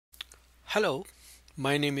Hello,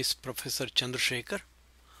 my name is Professor Sekar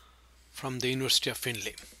from the University of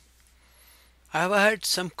Finlay. I have had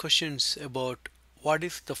some questions about what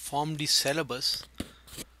is the Pharm D syllabus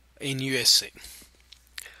in USA.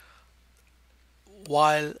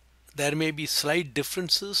 While there may be slight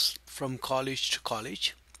differences from college to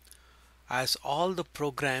college, as all the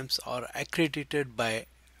programs are accredited by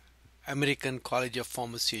American College of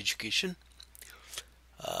Pharmacy Education,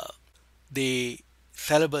 the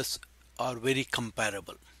syllabus are very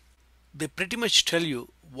comparable. They pretty much tell you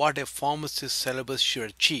what a pharmacist syllabus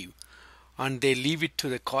should achieve, and they leave it to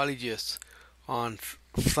the colleges on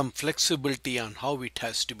some flexibility on how it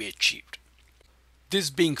has to be achieved.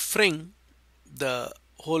 This being spring, the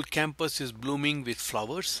whole campus is blooming with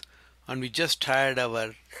flowers, and we just had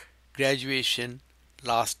our graduation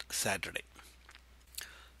last Saturday.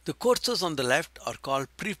 The courses on the left are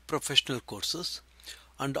called pre-professional courses,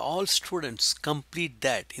 and all students complete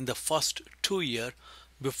that in the first 2 years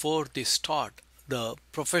before they start the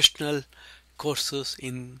professional courses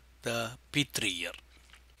in the P3 year.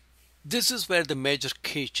 This is where the major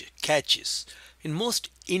catch is. In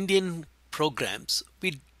most Indian programs,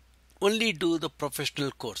 we only do the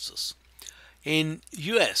professional courses. In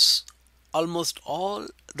US, almost all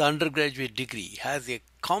the undergraduate degree has a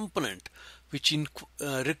component which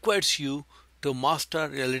requires you to master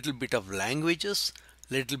a little bit of languages,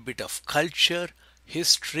 little bit of culture,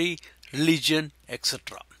 history, religion,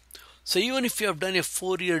 etc. So even if you have done a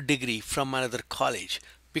 4-year degree from another college,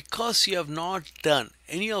 because you have not done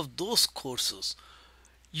any of those courses,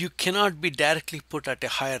 you cannot be directly put at a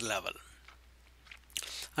higher level.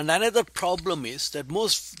 And another problem is that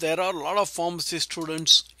there are a lot of pharmacy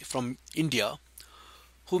students from India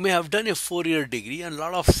who may have done a 4-year degree and a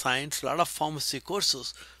lot of science, a lot of pharmacy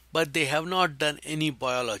courses, but they have not done any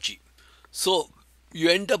biology. So you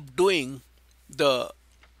end up doing the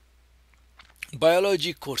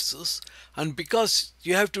biology courses, and because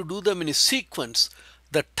you have to do them in a sequence,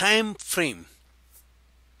 the time frame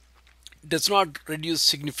does not reduce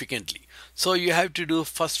significantly. So you have to do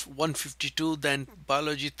first 152, then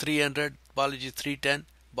biology 300, biology 310,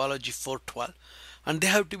 biology 412, and they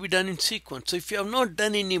have to be done in sequence. So if you have not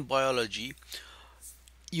done any biology,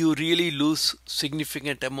 you really lose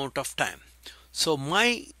significant amount of time. So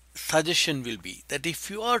my suggestion will be that if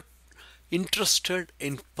you are interested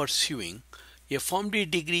in pursuing a Pharm D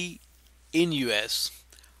degree in US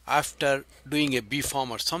after doing a B Pharm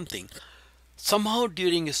or something, somehow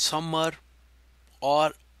during a summer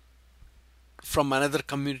or from another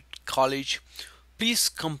community college, please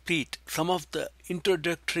complete some of the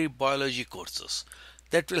introductory biology courses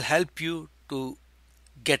that will help you to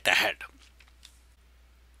get ahead.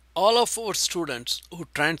 All of our students who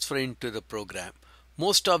transfer into the program,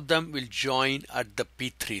 most of them will join at the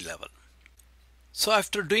P3 level. So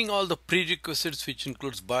after doing all the prerequisites, which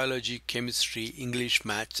includes biology, chemistry, English,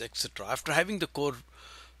 maths, etc., after having the core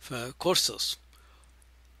courses,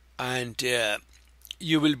 and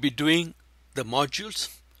you will be doing the modules,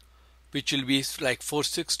 which will be like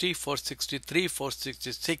 460, 463,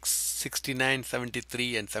 466, 69,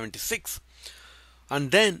 73, and 76. And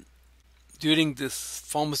then during this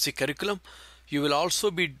pharmacy curriculum, you will also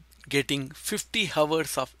be getting 50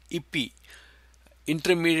 hours of EP,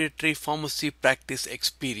 intermediary pharmacy practice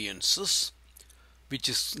experiences, which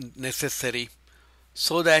is necessary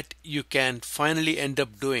so that you can finally end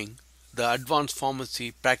up doing the advanced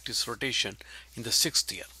pharmacy practice rotation in the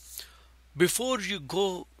 6th year. Before you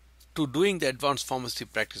go to doing the advanced pharmacy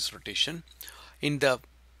practice rotation, in the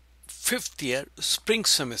 5th year spring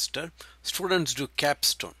semester, students do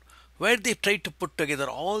capstone, where they try to put together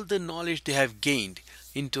all the knowledge they have gained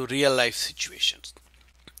into real life situations.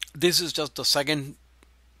 This is just the second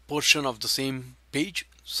portion of the same page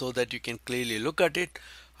so that you can clearly look at it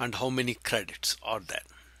and how many credits are there.